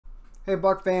Hey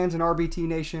Buck fans and RBT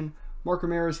Nation, Mark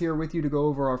Ramirez here with you to go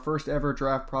over our first ever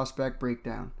draft prospect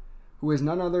breakdown, who is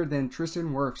none other than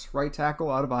Tristan Wirfs, right tackle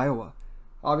out of Iowa.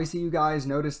 Obviously you guys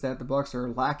noticed that the Bucs are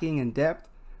lacking in depth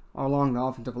along the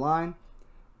offensive line,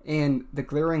 and the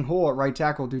glaring hole at right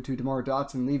tackle due to DeMar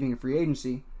Dotson leaving in free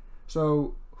agency.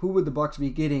 So who would the Bucs be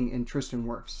getting in Tristan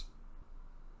Wirfs?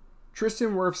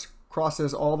 Tristan Wirfs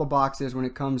crosses all the boxes when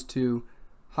it comes to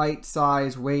height,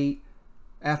 size, weight,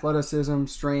 athleticism,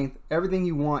 strength, everything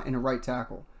you want in a right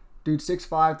tackle. Dude 6'5",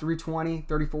 320,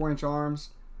 34-inch arms,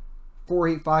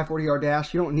 4'8", 40-yard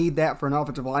dash. You don't need that for an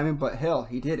offensive lineman, but hell,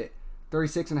 he did it.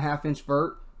 36.5-inch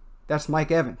vert. That's Mike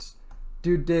Evans.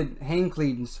 Dude did hang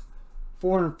cleans,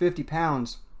 450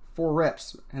 pounds, 4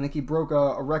 reps. I think he broke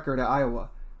a record at Iowa.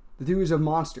 The dude is a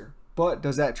monster, but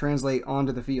does that translate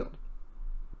onto the field?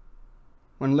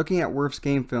 When looking at Wirfs'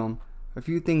 game film, a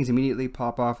few things immediately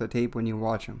pop off the tape when you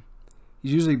watch him.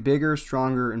 He's usually bigger,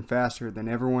 stronger, and faster than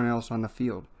everyone else on the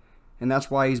field, and that's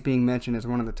why he's being mentioned as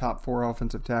one of the top 4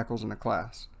 offensive tackles in the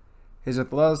class. His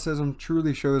athleticism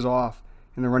truly shows off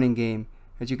in the running game,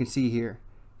 as you can see here.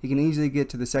 He can easily get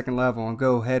to the second level and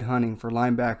go head hunting for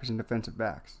linebackers and defensive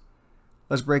backs.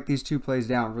 Let's break these two plays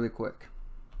down really quick.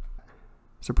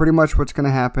 So pretty much what's going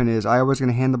to happen is Iowa's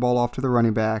going to hand the ball off to the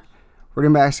running back.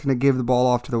 Running back's going to give the ball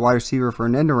off to the wide receiver for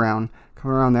an end around,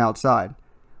 coming around the outside.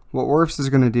 What Wirfs is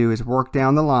going to do is work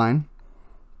down the line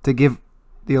to give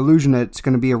the illusion that it's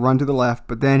going to be a run to the left,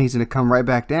 but then he's going to come right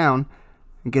back down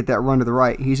and get that run to the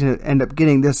right. He's going to end up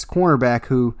getting this cornerback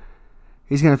who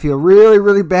he's going to feel really,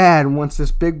 really bad once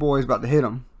this big boy is about to hit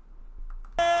him.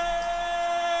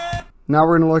 Now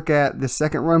we're going to look at the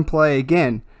second run play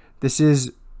again. This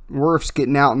is Wirfs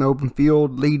getting out in the open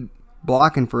field, lead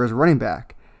blocking for his running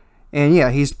back. And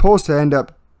yeah, he's supposed to end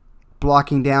up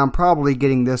blocking down, probably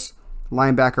getting this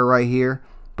linebacker right here.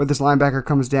 But this linebacker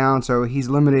comes down, so he's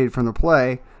eliminated from the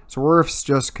play. So Wirfs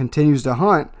just continues to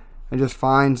hunt and just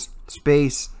finds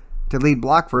space to lead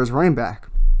block for his running back.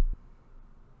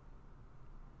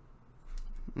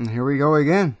 And here we go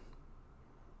again.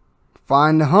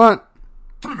 Find the hunt.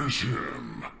 Finish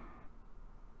him.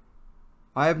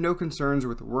 I have no concerns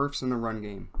with Wirfs in the run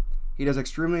game. He does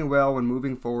extremely well when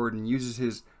moving forward and uses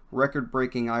his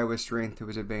record-breaking Iowa strength to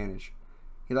his advantage.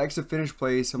 He likes to finish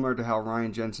plays similar to how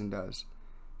Ryan Jensen does.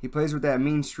 He plays with that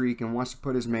mean streak and wants to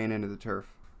put his man into the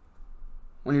turf.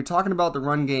 When you're talking about the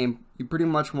run game, you pretty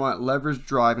much want leverage,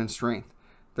 drive, and strength.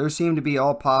 Those seem to be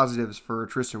all positives for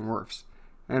Tristan Wirfs.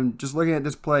 And just looking at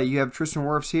this play, you have Tristan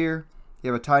Wirfs here,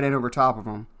 you have a tight end over top of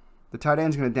him. The tight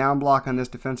end's going to down block on this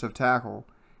defensive tackle,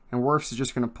 and Wirfs is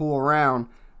just going to pull around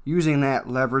using that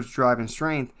leverage, drive, and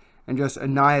strength and just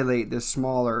annihilate this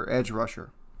smaller edge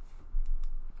rusher.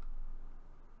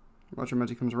 Watch him as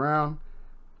he comes around.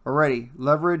 Already,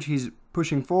 leverage, he's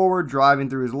pushing forward, driving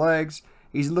through his legs.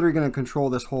 He's literally going to control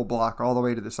this whole block all the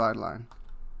way to the sideline.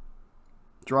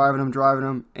 Driving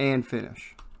him, and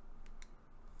finish.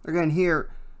 Again here,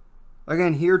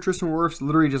 Tristan Wirfs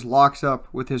literally just locks up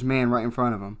with his man right in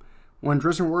front of him. When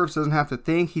Tristan Wirfs doesn't have to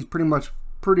think, he's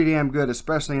pretty damn good,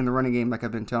 especially in the running game like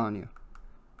I've been telling you.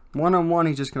 One-on-one,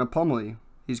 he's just going to pummel you.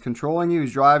 He's controlling you,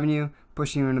 he's driving you,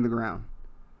 pushing you into the ground.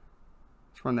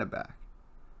 Let's run that back.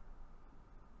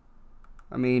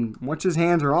 I mean, once his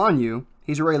hands are on you,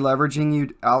 he's already leveraging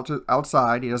you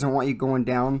outside. He doesn't want you going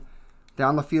down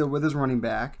the field with his running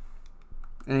back.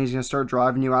 And he's going to start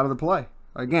driving you out of the play.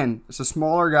 Again, it's a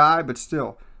smaller guy, but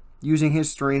still using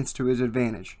his strengths to his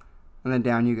advantage. And then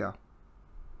down you go.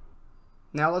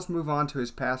 Now let's move on to his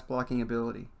pass blocking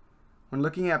ability. When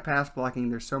looking at pass blocking,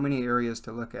 there's so many areas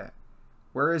to look at.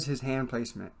 Where is his hand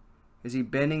placement? Is he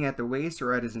bending at the waist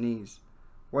or at his knees?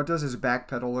 What does his back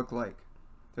pedal look like?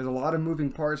 There's a lot of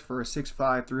moving parts for a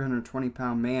 6'5",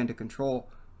 320-pound man to control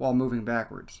while moving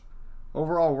backwards.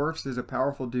 Overall, Wirfs is a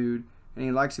powerful dude, and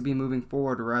he likes to be moving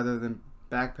forward rather than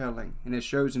backpedaling, and it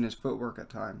shows in his footwork at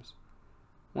times.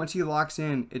 Once he locks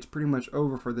in, it's pretty much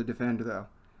over for the defender though,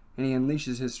 and he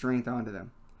unleashes his strength onto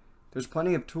them. There's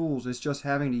plenty of tools, it's just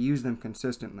having to use them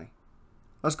consistently.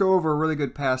 Let's go over a really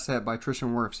good pass set by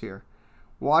Tristan Wirfs here.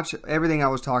 Watch everything I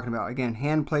was talking about. Again,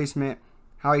 hand placement,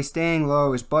 how he's staying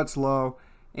low, his butt's low,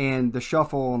 and the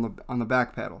shuffle on the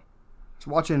back pedal.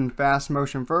 So watch in fast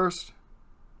motion first.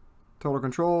 Total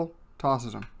control,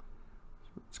 tosses him.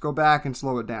 Let's go back and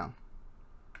slow it down.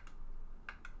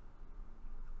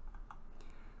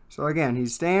 So again,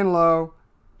 he's staying low.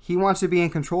 He wants to be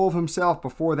in control of himself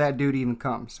before that dude even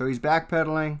comes. So he's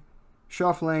backpedaling,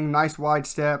 shuffling, nice wide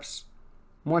steps.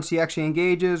 Once he actually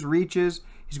engages, reaches,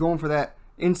 he's going for that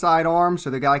inside arm so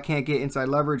the guy can't get inside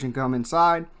leverage and come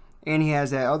inside. And he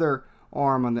has that other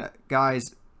arm on the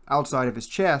guy's outside of his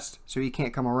chest, so he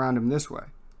can't come around him this way.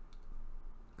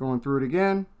 Going through it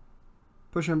again.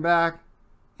 Push him back.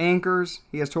 Anchors.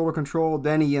 He has total control.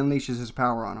 Then he unleashes his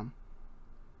power on him.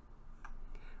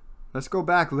 Let's go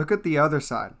back. Look at the other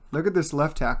side. Look at this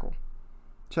left tackle.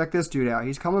 Check this dude out.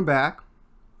 He's coming back.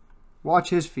 Watch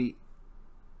his feet.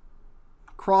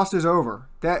 Crosses over.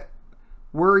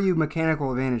 Where are you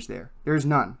mechanical advantage there? There's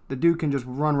none. The dude can just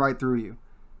run right through you.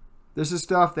 This is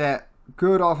stuff that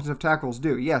good offensive tackles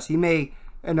do. Yes, he may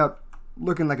end up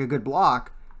looking like a good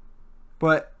block,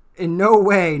 but in no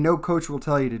way, no coach will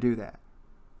tell you to do that.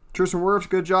 Tristan Wirfs,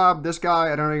 good job. This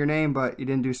guy, I don't know your name, but you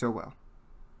didn't do so well.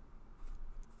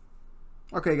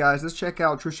 Okay, guys, let's check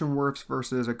out Tristan Wirfs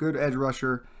versus a good edge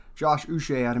rusher, Josh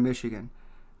Uche out of Michigan.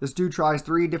 This dude tries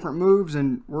 3 different moves,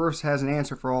 and Wirfs has an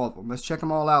answer for all of them. Let's check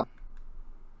them all out.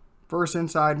 First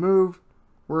inside move,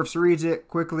 Wirfs reads it,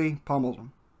 quickly pummels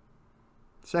him.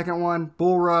 Second one,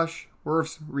 bull rush,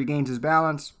 Wirfs regains his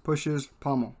balance, pushes,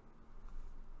 pummel.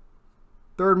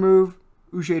 Third move,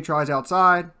 Uche tries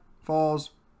outside,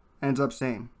 falls, ends up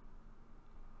same.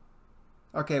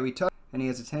 Okay, we touch, and he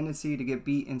has a tendency to get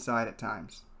beat inside at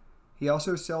times. He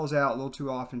also sells out a little too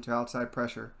often to outside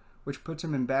pressure, which puts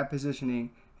him in bad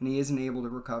positioning, and he isn't able to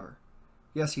recover.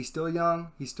 Yes, he's still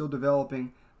young, he's still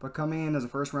developing, but coming in as a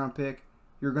first-round pick,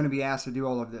 you're going to be asked to do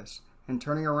all of this. And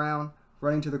turning around,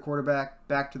 running to the quarterback,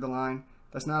 back to the line,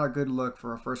 that's not a good look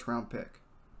for a first-round pick.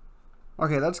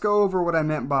 Okay, let's go over what I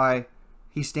meant by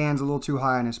he stands a little too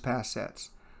high on his pass sets.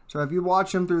 So if you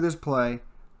watch him through this play,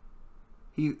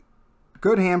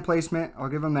 good hand placement, I'll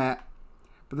give him that.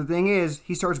 But the thing is,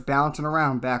 he starts bouncing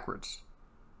around backwards.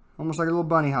 Almost like a little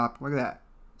bunny hop. Look at that.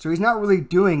 So he's not really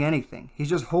doing anything. He's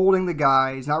just holding the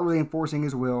guy. He's not really enforcing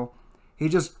his will.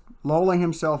 He's just lulling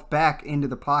himself back into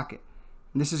the pocket.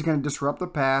 And this is going to disrupt the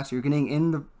pass. You're getting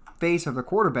in the face of the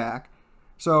quarterback.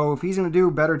 So if he's going to do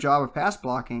a better job of pass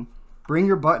blocking, bring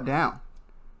your butt down.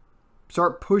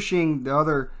 Start pushing the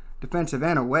other defensive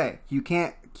end away. You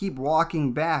can't keep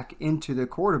walking back into the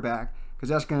quarterback because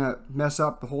that's going to mess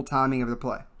up the whole timing of the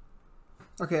play.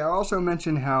 Okay, I also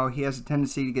mentioned how he has a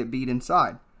tendency to get beat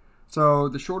inside. So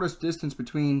the shortest distance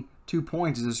between 2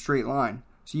 points is a straight line.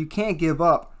 So you can't give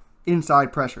up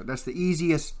inside pressure. That's the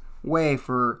easiest way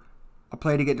for a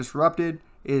play to get disrupted,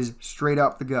 is straight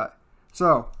up the gut.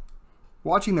 So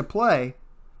watching the play,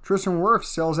 Tristan Wirfs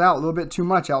sells out a little bit too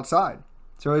much outside.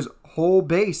 So his whole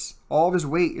base, all of his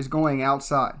weight is going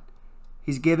outside.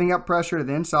 He's giving up pressure to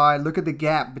the inside. Look at the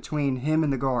gap between him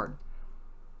and the guard.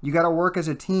 You got to work as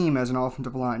a team as an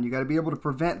offensive line. You got to be able to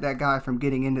prevent that guy from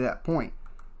getting into that point.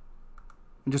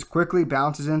 And just quickly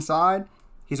bounces inside.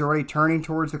 He's already turning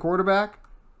towards the quarterback,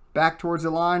 back towards the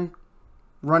line,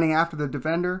 running after the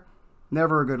defender.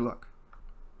 Never a good look.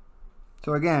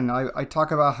 So again, I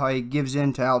talk about how he gives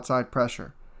in to outside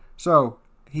pressure. So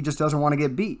he just doesn't want to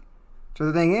get beat. So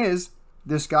the thing is,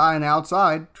 this guy on the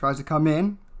outside tries to come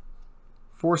in,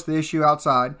 force the issue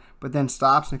outside, but then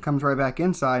stops and comes right back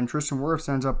inside, and Tristan Wirfs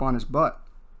ends up on his butt.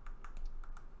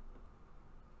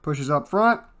 Pushes up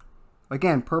front.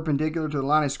 Again, perpendicular to the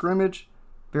line of scrimmage.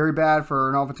 Very bad for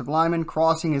an offensive lineman.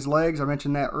 Crossing his legs, I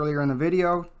mentioned that earlier in the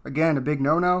video. Again, a big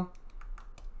no-no.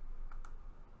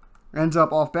 Ends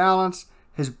up off balance.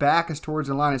 His back is towards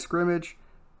the line of scrimmage.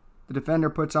 The defender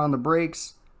puts on the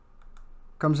brakes.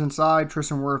 Comes inside.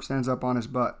 Tristan Wirfs ends up on his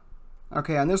butt.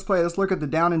 Okay, on this play, let's look at the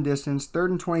down and distance.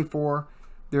 3rd and 24.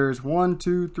 There's 1,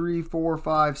 2, 3, 4,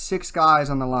 5, 6 guys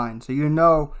on the line. So you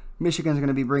know Michigan's going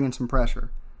to be bringing some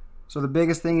pressure. So the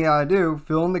biggest thing you got to do,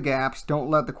 fill in the gaps. Don't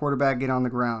let the quarterback get on the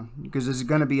ground because this is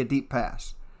going to be a deep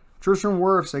pass. Tristan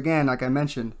Wirfs, again, like I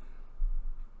mentioned,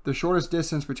 the shortest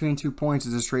distance between 2 points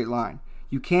is a straight line.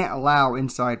 You can't allow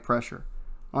inside pressure.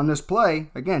 On this play,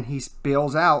 again, he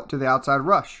bails out to the outside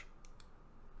rush.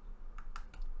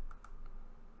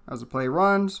 As the play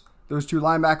runs, those 2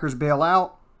 linebackers bail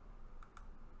out.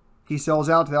 He sells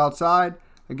out to the outside.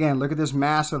 Again, look at this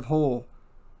massive hole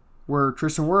where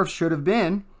Tristan Wirfs should have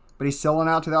been, but he's selling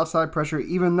out to the outside pressure.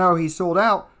 Even though he sold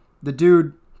out, the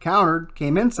dude countered,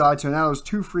 came inside, so now there's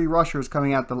 2 free rushers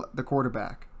coming at the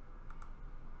quarterback.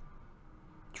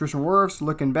 Tristan Wirfs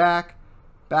looking back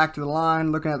to the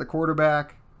line, looking at the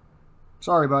quarterback.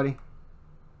 Sorry, buddy.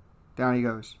 Down he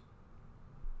goes.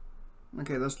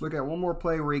 Okay, let's look at one more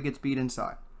play where he gets beat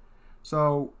inside.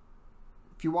 So,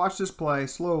 if you watch this play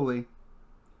slowly,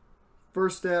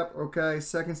 first step, okay,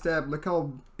 second step, look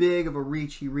how big of a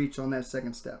reach he reached on that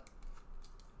second step.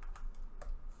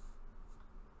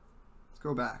 Let's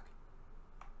go back.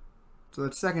 So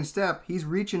that second step, he's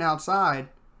reaching outside.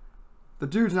 The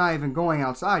dude's not even going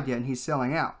outside yet, and he's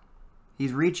selling out.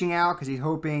 He's reaching out because he's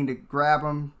hoping to grab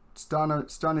him,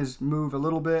 stun his move a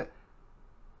little bit.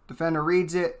 Defender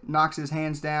reads it, knocks his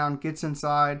hands down, gets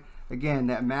inside. Again,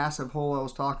 that massive hole I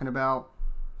was talking about,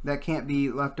 that can't be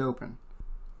left open.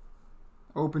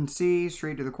 Open C,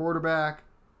 straight to the quarterback.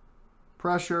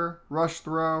 Pressure, rush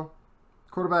throw.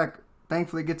 Quarterback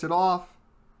thankfully gets it off,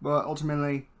 but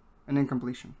ultimately an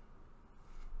incompletion.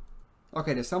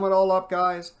 Okay, to sum it all up,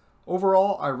 guys,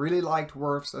 overall, I really liked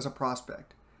Wirfs as a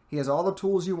prospect. He has all the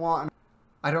tools you want.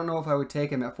 I don't know if I would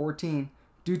take him at 14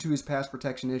 due to his pass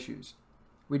protection issues.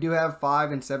 We do have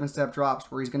 5- and 7-step drops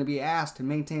where he's going to be asked to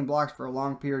maintain blocks for a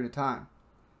long period of time.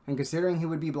 And considering he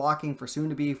would be blocking for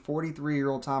soon-to-be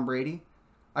 43-year-old Tom Brady,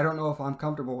 I don't know if I'm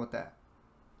comfortable with that.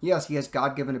 Yes, he has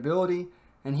God-given ability,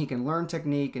 and he can learn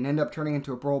technique and end up turning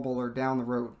into a Pro Bowler down the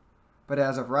road. But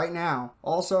as of right now,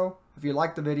 also, if you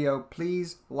liked the video,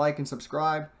 please like and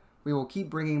subscribe. We will keep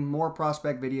bringing more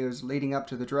prospect videos leading up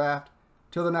to the draft.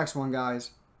 Till the next one,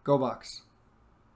 guys, go Bucs.